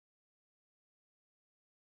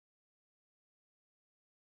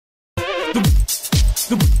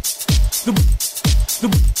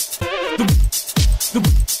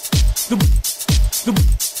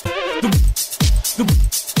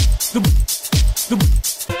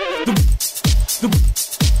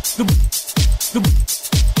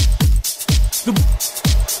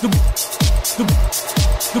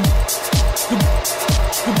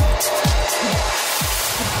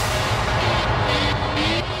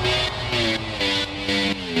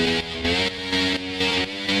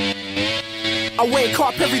I wake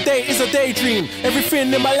up every day is a daydream.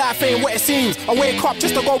 Everything in my life ain't what it seems. I wake up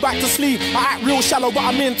just to go back to sleep. I act real shallow but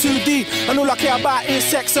I'm in too deep. And all I care about is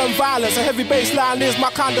sex and violence. A heavy bass line is my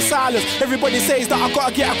kind of silence. Everybody says that I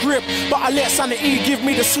gotta get a grip, but I let sanity give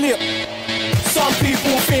me the slip. Some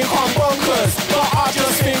people think I'm bonkers, but I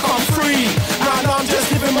just think I'm free. Man, I'm just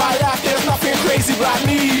living my life, there's nothing crazy about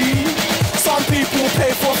me. Some people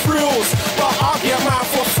pay for thrills, but I get mine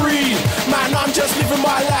for free. Man, I'm just living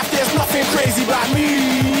my life, there's nothing crazy about me.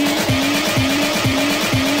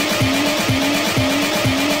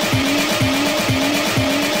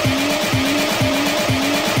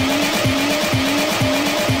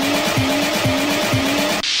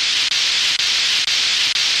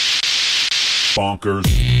 Bonkers.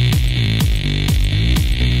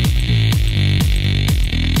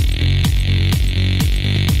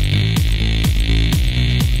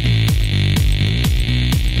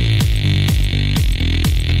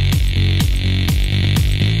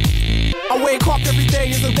 I wake up every day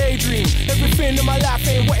is a daydream. Everything in my life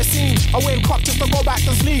ain't what it seems. I wake up just to go back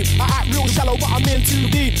to sleep. I act real shallow but I'm in too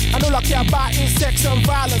deep. And all I care about is sex and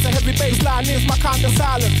violence. A heavy bass line is my kind of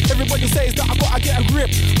silence. Everybody says that I gotta get a grip,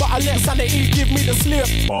 but I let sanity give me the slip.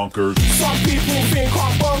 Bonkers. Some people think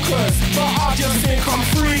I'm bonkers, but I just think I'm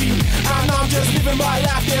free. And I'm just living my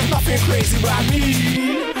life, there's nothing crazy about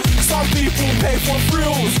me. Some people pay for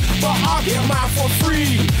thrills, but I get mine for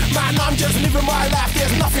free. Man, I'm just living my life,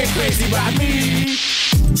 there's nothing crazy about me.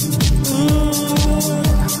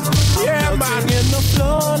 Yeah, man, in the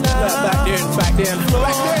floor now. Back then.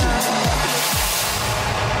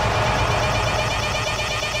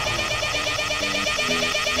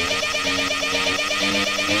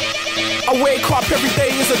 I wake up every day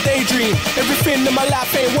is a daydream. Everything in my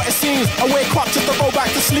life ain't what it seems. I wake up just to go back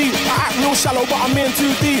to sleep. I act real shallow but I'm in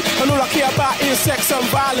too deep. And all I care about is sex and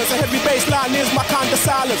violence. A heavy bass line is my kind of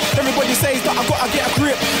silence. Everybody says that I gotta get a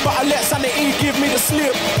grip, but I let sanity give me the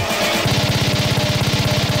slip.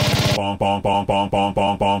 Bonk, bonk, bonk, bonk, bonk,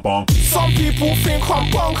 bonk, bonk, bonk. Some people think I'm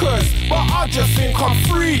bonkers, but I just think I'm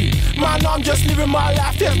free. Man, I'm just living my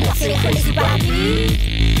life, there's nothing crazy about me.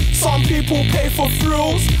 Some people pay for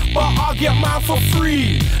thrills, but I get mine for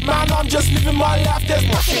free. Man, I'm just living my life, there's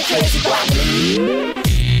nothing crazy about me.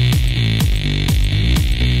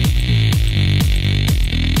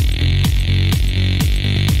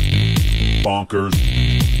 Bonkers.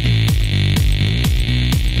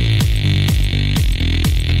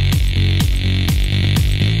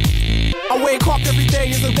 I wake up every day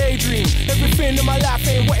is a daydream. Everything in my life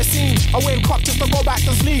ain't what it seems. I wake up just to go back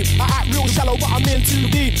to sleep. I act real shallow but I'm in too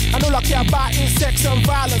deep. And all I care about is sex and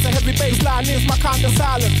violence. A heavy bass line is my kind of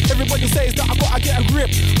silence. Everybody says that I gotta get a grip,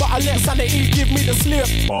 but I let sanity give me the slip.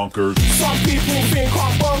 Bonkers. Some people think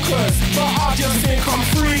I'm bonkers, but I just think I'm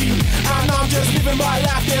free. And I'm just living my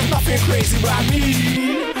life, there's nothing crazy about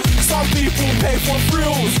me. Some people pay for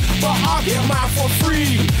thrills, but I get mine for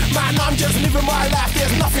free. Man, I'm just living my life,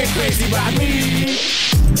 there's nothing crazy about me.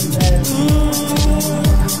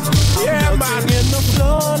 Yeah, man, in the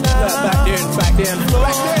floor now. Back then.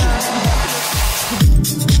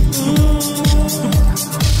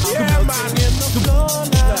 Yeah, man, in the floor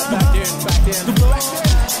now. Back then. Yeah, man, in the floor now.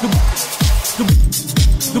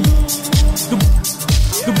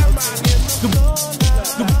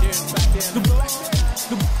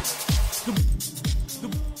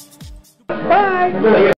 Bye.